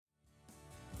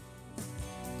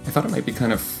I thought it might be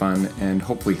kind of fun and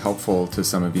hopefully helpful to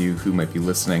some of you who might be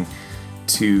listening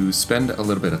to spend a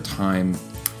little bit of time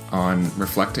on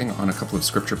reflecting on a couple of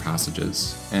scripture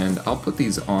passages. And I'll put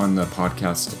these on the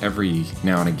podcast every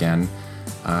now and again.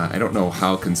 I don't know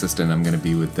how consistent I'm going to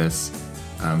be with this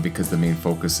because the main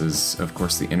focus is, of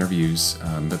course, the interviews.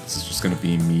 But this is just going to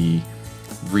be me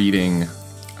reading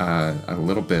a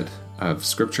little bit of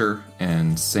scripture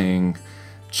and saying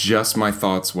just my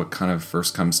thoughts, what kind of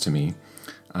first comes to me.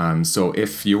 So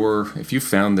if you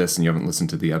found this and you haven't listened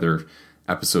to the other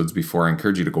episodes before, I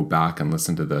encourage you to go back and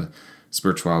listen to the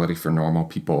Spirituality for Normal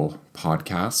People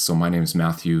podcast. So my name is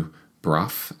Matthew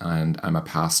Bruff, and I'm a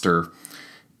pastor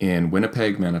in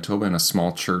Winnipeg, Manitoba, in a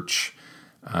small church,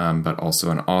 but also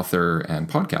an author and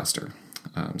podcaster.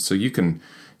 So you can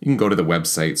go to the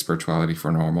website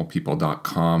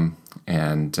spiritualityfornormalpeople.com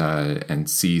and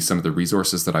see some of the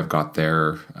resources that I've got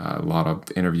there, a lot of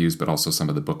interviews, but also some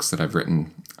of the books that I've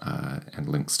written and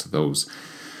links to those.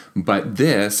 But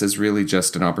this is really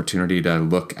just an opportunity to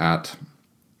look at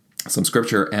some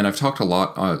scripture, and I've talked a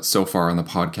lot so far on the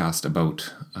podcast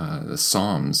about the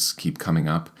Psalms keep coming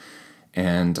up,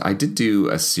 and I did do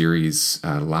a series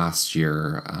last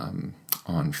year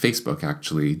on Facebook,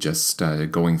 actually, just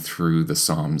going through the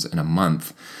Psalms in a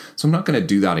month. So I'm not going to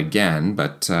do that again,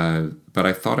 but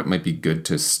I thought it might be good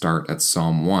to start at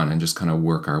Psalm 1 and just kind of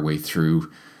work our way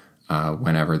through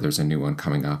whenever there's a new one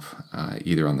coming up,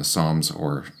 either on the Psalms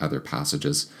or other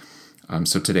passages.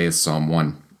 So today is Psalm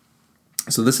 1.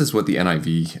 So this is what the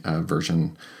NIV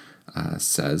version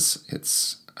says.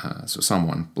 It's so Psalm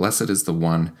 1. Blessed is the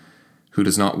one who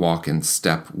does not walk in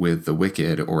step with the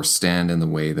wicked, or stand in the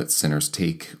way that sinners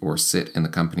take, or sit in the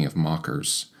company of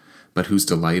mockers, but whose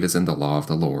delight is in the law of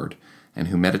the Lord, and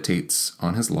who meditates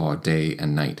on his law day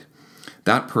and night.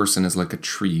 That person is like a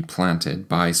tree planted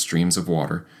by streams of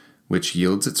water, which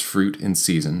yields its fruit in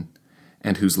season,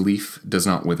 and whose leaf does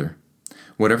not wither.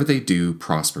 Whatever they do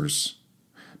prospers.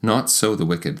 Not so the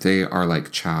wicked. They are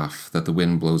like chaff that the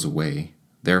wind blows away.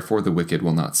 Therefore the wicked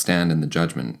will not stand in the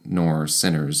judgment, nor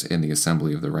sinners in the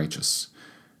assembly of the righteous.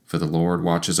 For the Lord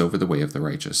watches over the way of the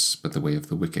righteous, but the way of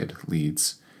the wicked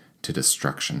leads to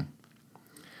destruction.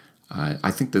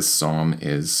 I think this psalm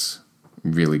is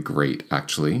really great,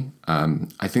 actually.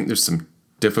 I think there's some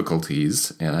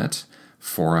difficulties in it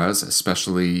for us,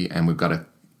 especially, and we've got to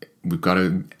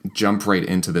jump right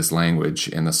into this language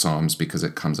in the Psalms because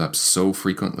it comes up so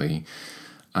frequently.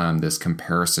 This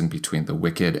comparison between the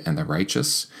wicked and the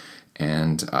righteous,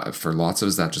 and for lots of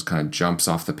us that just kind of jumps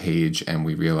off the page, and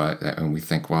we realize and we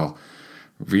think, well,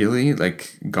 really,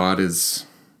 like God is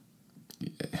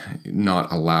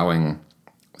not allowing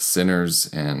sinners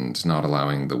and not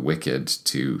allowing the wicked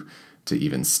to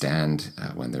even stand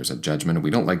when there's a judgment.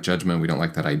 We don't like judgment. We don't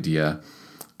like that idea.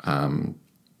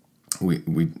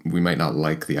 We might not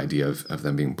like the idea of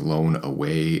them being blown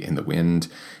away in the wind.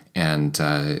 And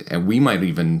we might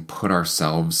even put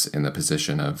ourselves in the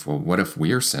position of, well, what if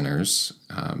we're sinners?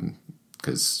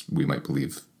 Because we might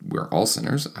believe we're all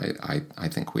sinners. I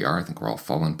think we are. I think we're all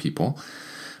fallen people.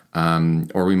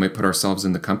 Or we might put ourselves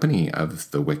in the company of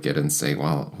the wicked and say,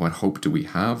 well, what hope do we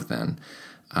have then?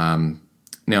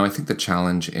 Now, I think the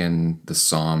challenge in the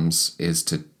Psalms is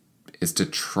to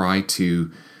try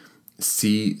to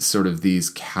see sort of these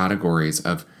categories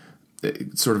of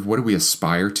sort of what do we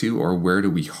aspire to, or where do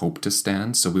we hope to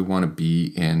stand? So we want to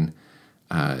be in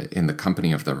the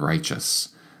company of the righteous.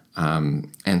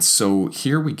 And so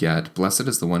here we get, blessed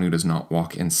is the one who does not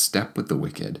walk in step with the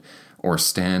wicked, or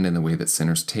stand in the way that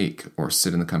sinners take, or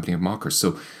sit in the company of mockers.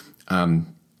 So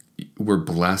we're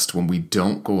blessed when we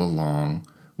don't go along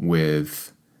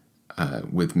with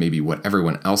maybe what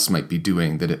everyone else might be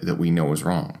doing that we know is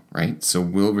wrong, right? So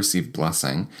we'll receive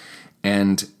blessing.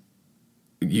 And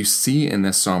you see in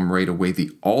this psalm right away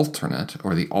the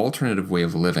alternative way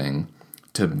of living.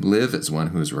 To live as one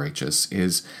who is righteous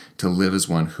is to live as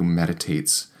one who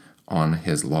meditates on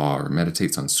his law, or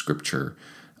meditates on scripture,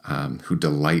 who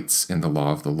delights in the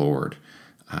law of the Lord,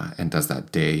 and does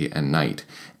that day and night.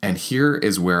 And here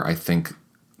is where I think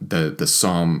the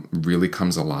psalm really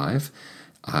comes alive,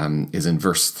 is in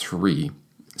verse 3.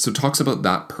 So it talks about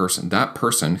that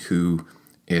person who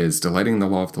is delighting in the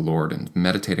law of the Lord and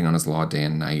meditating on his law day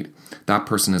and night. That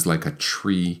person is like a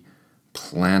tree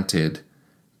planted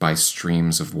by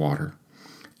streams of water.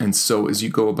 And so as you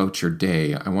go about your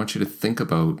day, I want you to think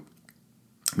about,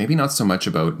 maybe not so much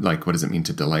about like, what does it mean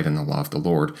to delight in the law of the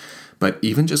Lord, but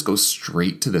even just go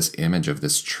straight to this image of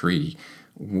this tree.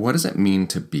 What does it mean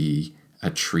to be a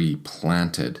tree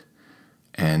planted?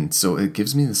 And so it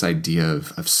gives me this idea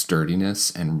of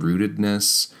sturdiness and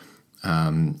rootedness,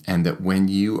 and that when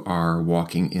you are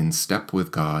walking in step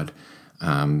with God,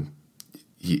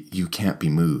 you can't be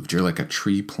moved. You're like a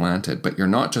tree planted, but you're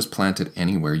not just planted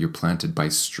anywhere. You're planted by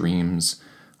streams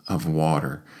of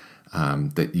water.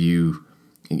 That you,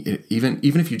 even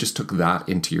if you just took that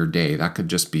into your day, that could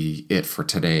just be it for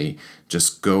today.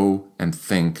 Just go and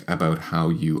think about how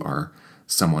you are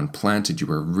someone planted.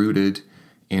 You are rooted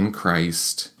in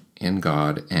Christ, in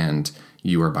God, and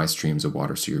you are by streams of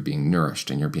water. So you're being nourished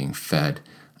and you're being fed.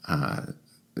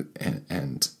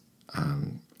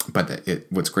 But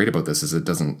what's great about this is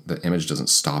the image doesn't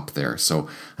stop there. So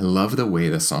I love the way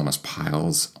the psalmist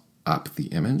piles up the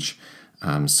image.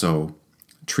 So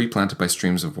tree planted by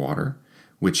streams of water,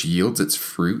 which yields its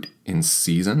fruit in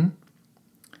season,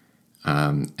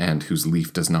 and whose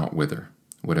leaf does not wither.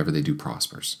 Whatever they do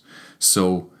prospers.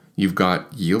 So you've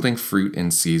got yielding fruit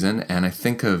in season, and I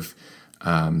think of,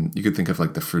 you could think of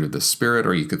like the fruit of the Spirit,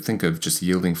 or you could think of just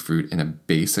yielding fruit in a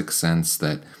basic sense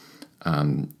that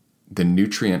the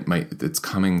nutrient that's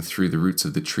coming through the roots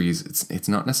of the trees, it's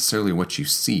not necessarily what you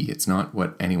see. It's not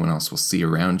what anyone else will see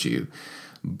around you.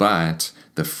 But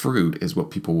the fruit is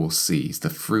what people will see. The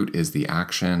fruit is the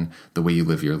action, the way you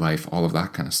live your life, all of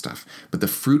that kind of stuff. But the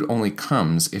fruit only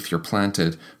comes if you're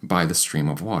planted by the stream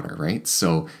of water, right?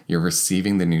 So you're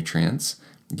receiving the nutrients,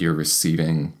 you're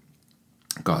receiving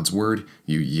God's word,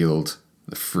 you yield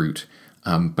the fruit.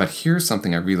 But here's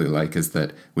something I really like is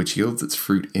that which yields its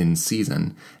fruit in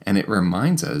season. And it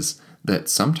reminds us that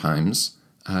sometimes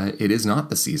it is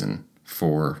not the season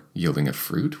for yielding of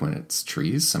fruit when it's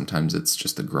trees. Sometimes it's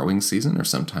just the growing season, or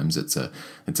sometimes it's a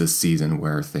season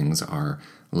where things are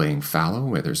laying fallow,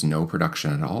 where there's no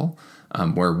production at all.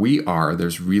 Where we are,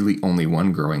 there's really only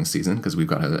one growing season because we've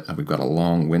got a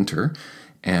long winter,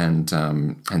 and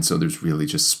so there's really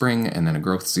just spring and then a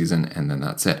growth season, and then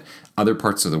that's it. Other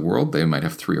parts of the world, they might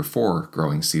have 3 or 4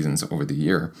 growing seasons over the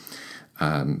year.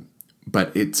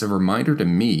 But it's a reminder to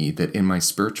me that in my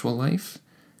spiritual life,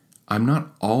 I'm not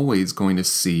always going to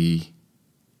see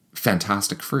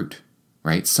fantastic fruit,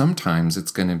 right? Sometimes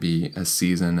it's going to be a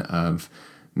season of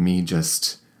me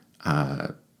just,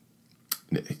 not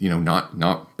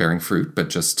bearing fruit, but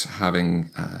just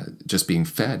having, just being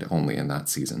fed only in that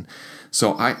season.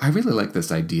 So I really like this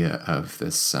idea of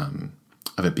this,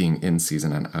 of it being in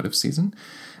season and out of season.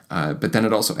 But then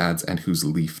it also adds, and whose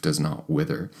leaf does not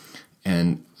wither.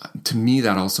 And to me,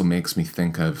 that also makes me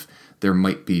think of, there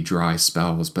might be dry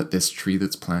spells, but this tree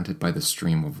that's planted by the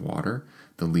stream of water,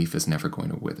 the leaf is never going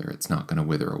to wither. It's not going to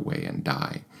wither away and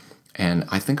die. And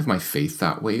I think of my faith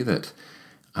that way, that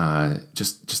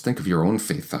just think of your own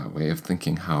faith that way, of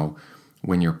thinking how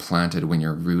when you're planted, when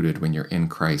you're rooted, when you're in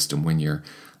Christ, and when you're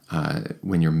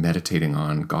meditating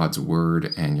on God's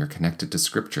word and you're connected to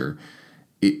Scripture,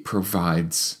 it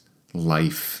provides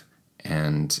life,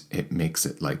 and it makes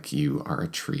it like you are a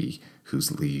tree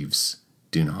whose leaves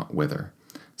do not wither.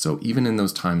 So even in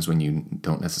those times when you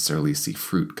don't necessarily see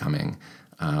fruit coming,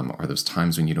 or those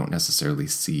times when you don't necessarily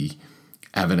see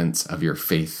evidence of your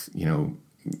faith,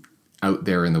 out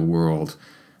there in the world,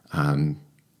 the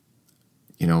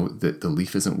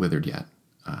leaf isn't withered yet,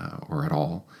 or at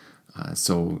all.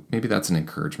 So maybe that's an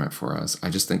encouragement for us. I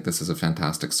just think this is a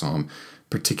fantastic psalm,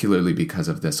 particularly because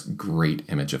of this great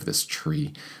image of this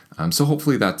tree. So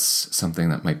hopefully that's something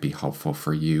that might be helpful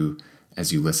for you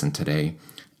as you listen today.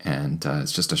 And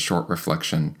it's just a short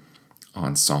reflection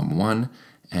on Psalm 1.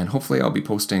 And hopefully I'll be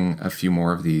posting a few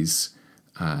more of these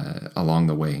along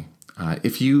the way.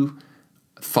 If you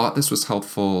thought this was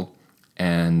helpful,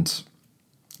 and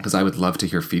because I would love to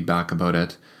hear feedback about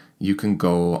it, you can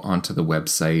go onto the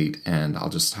website, and I'll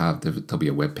just there'll be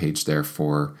a web page there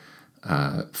for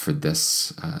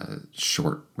this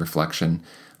short reflection.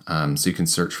 So you can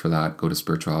search for that, go to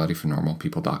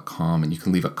spiritualityfornormalpeople.com, and you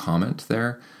can leave a comment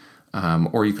there.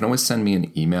 Or you can always send me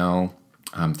an email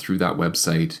through that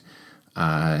website,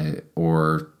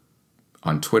 or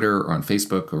on Twitter or on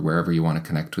Facebook, or wherever you want to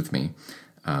connect with me.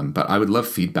 But I would love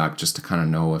feedback just to kind of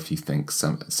know if you think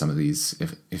some of these,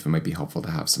 if it might be helpful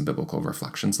to have some biblical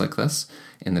reflections like this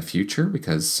in the future,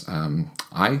 because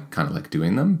I kind of like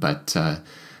doing them, but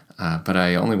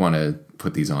I only want to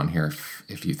put these on here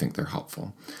if you think they're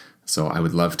helpful. So I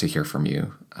would love to hear from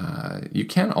you. You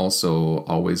can also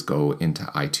always go into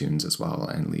iTunes as well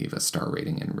and leave a star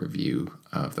rating and review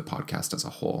of the podcast as a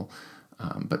whole.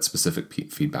 But specific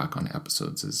feedback on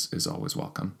episodes is always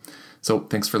welcome. So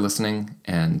thanks for listening,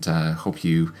 and hope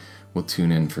you will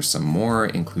tune in for some more,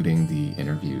 including the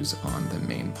interviews on the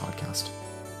main podcast.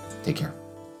 Take care.